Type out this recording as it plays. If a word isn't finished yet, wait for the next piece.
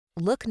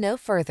Look no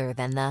further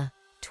than the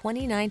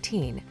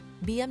 2019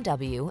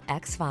 BMW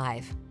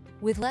X5.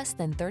 With less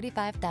than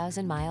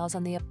 35,000 miles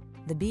on the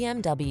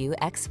BMW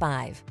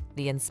X5,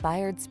 the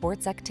inspired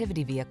sports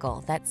activity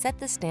vehicle that set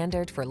the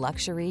standard for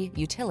luxury,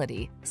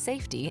 utility,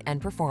 safety, and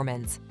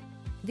performance.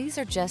 These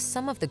are just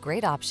some of the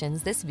great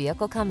options this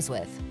vehicle comes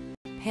with: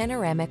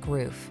 panoramic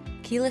roof,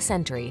 keyless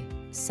entry,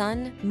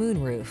 sun, moon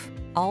roof,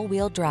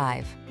 all-wheel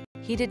drive,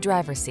 heated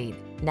driver's seat,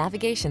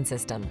 navigation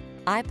system,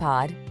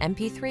 iPod,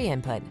 MP3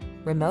 input,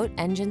 remote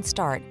engine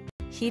start,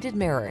 heated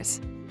mirrors,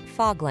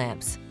 fog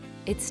lamps.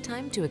 It's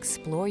time to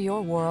explore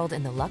your world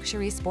in the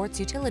luxury sports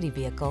utility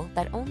vehicle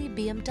that only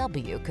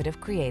BMW could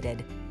have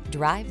created.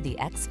 Drive the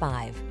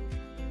X5.